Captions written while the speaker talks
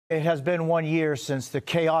It has been 1 year since the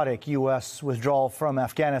chaotic U.S. withdrawal from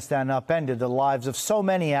Afghanistan upended the lives of so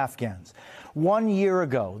many Afghans. 1 year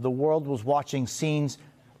ago, the world was watching scenes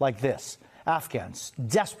like this. Afghans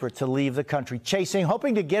desperate to leave the country,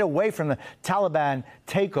 hoping to get away from the Taliban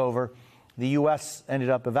takeover. The U.S. ended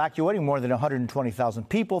up evacuating more than 120,000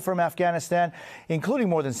 people from Afghanistan, including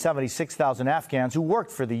more than 76,000 Afghans who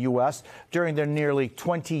worked for the U.S. during their nearly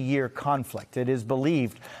 20-year conflict. It is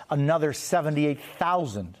believed another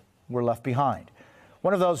 78,000 were left behind.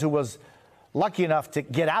 One of those who was lucky enough to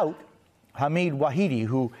get out, Hamid Wahedy,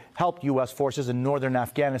 who helped U.S. forces in northern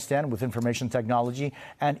Afghanistan with information technology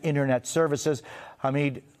and internet services.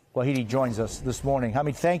 Hamid Wahedy joins us this morning.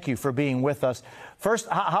 Hamid, thank you for being with us. First,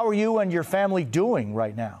 how are you and your family doing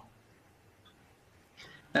right now?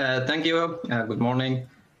 Thank you. Good morning.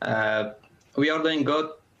 We are doing good.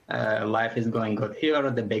 Life is going good here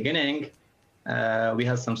at the beginning. We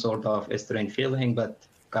had some sort of a strange feeling, but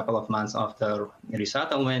a couple of months after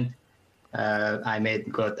resettlement, I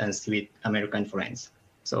made good and sweet American friends.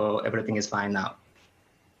 So everything is fine now.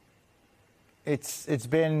 It's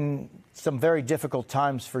been some very difficult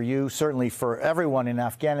times for you, certainly for everyone in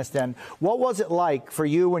Afghanistan. What was it like for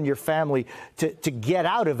you and your family to get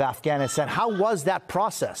out of Afghanistan? How was that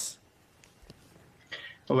process?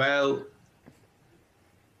 Well,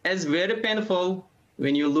 it's very painful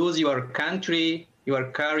when you lose your country,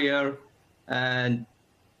 your career, and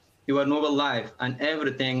your noble life and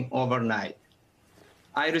everything overnight.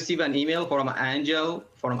 I received an email from an angel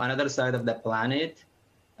from another side of the planet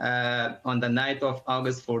on the night of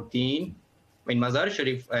August 14, when Mazar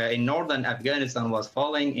Sharif in northern Afghanistan was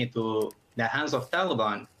falling into the hands of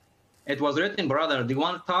Taliban. It was written, "Brother, do you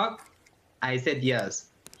want to talk?" I said yes.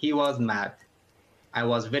 He was mad. I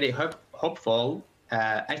was very hopeful.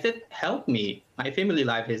 I said, "Help me. My family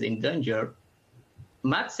life is in danger."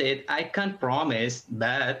 Matt said, "I can't promise,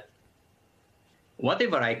 but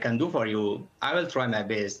whatever I can do for you, I will try my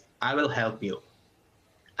best. I will help you."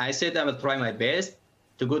 I said, "I will try my best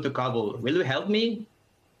to go to Kabul. Will you help me?"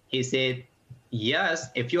 He said,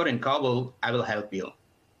 "Yes, if you're in Kabul, I will help you."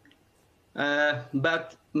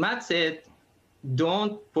 But Matt said,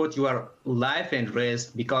 "Don't put your life in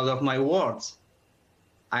risk because of my words."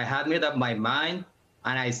 I had made up my mind,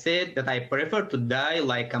 and I said that I prefer to die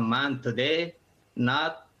like a man today,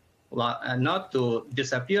 not to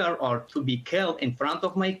disappear or to be killed in front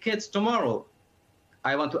of my kids tomorrow.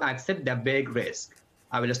 I want to accept the big risk.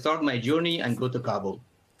 I will start my journey and go to Kabul.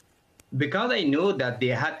 Because I knew that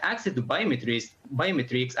they had access to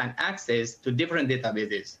biometrics and access to different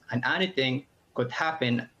databases, and anything could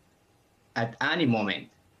happen at any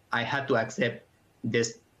moment, I had to accept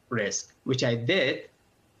this risk, which I did.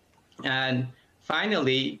 And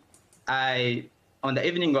finally, on the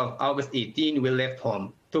evening of August 18, we left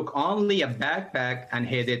home, took only a backpack and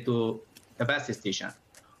headed to the bus station.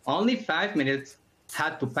 Only 5 minutes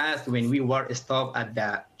had to pass when we were stopped at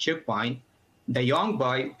the checkpoint. The young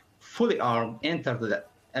boy, fully armed, entered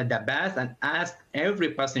the bus and asked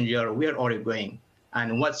every passenger, "Where are you going?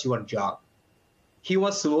 And what's your job?" He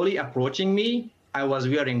was slowly approaching me. I was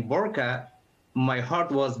wearing burqa. My heart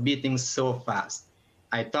was beating so fast.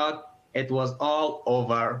 I thought it was all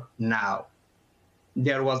over now.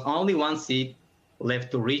 There was only one seat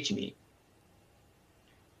left to reach me.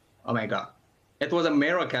 Oh my God. It was a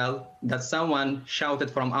miracle that someone shouted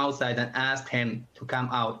from outside and asked him to come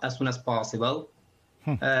out as soon as possible.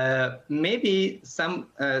 Maybe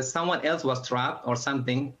someone else was trapped or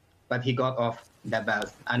something, but he got off the bus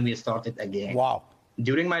and we started again. Wow.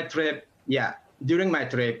 During my trip,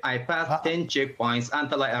 I passed 10 checkpoints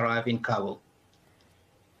until I arrived in Kabul.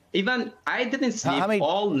 Even I didn't sleep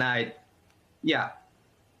all night. Yeah.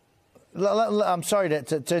 I'm sorry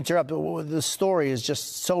to interrupt. The story is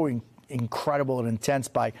just so incredible and intense.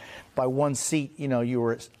 By one seat, you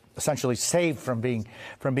were essentially saved from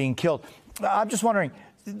being killed. I'm just wondering,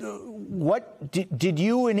 what did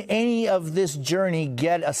you in any of this journey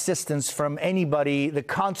get assistance from anybody, the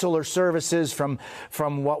consular services, from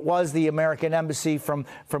what was the American embassy, from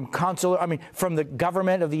the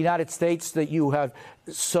government of the United States that you have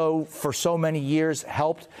for so many years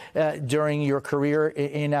helped during your career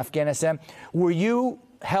in Afghanistan? Were you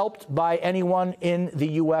helped by anyone in the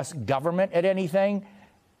U.S. government at any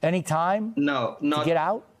time? No, to get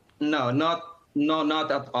out? No,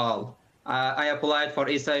 not at all. I applied for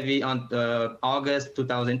SIV on August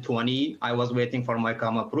 2020. I was waiting for my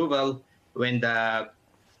COM approval. When the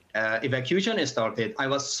evacuation started, I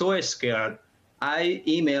was so scared. I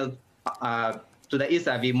emailed to the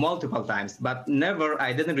SIV multiple times, but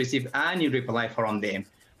I didn't receive any reply from them.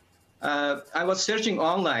 I was searching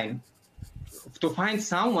online to find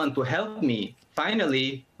someone to help me.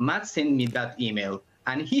 finally, Matt sent me that email,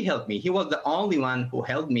 and he helped me. He was the only one who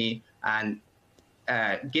helped me and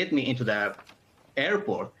get me into the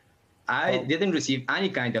airport. I didn't receive any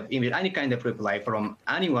kind of email, any kind of reply from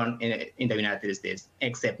anyone in the United States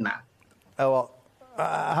except Matt. Oh, well,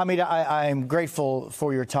 Hamid, I'm grateful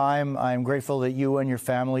for your time. I'm grateful that you and your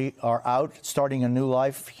family are out, starting a new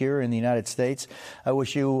life here in the United States. I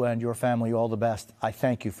wish you and your family all the best. I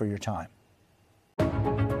thank you for your time.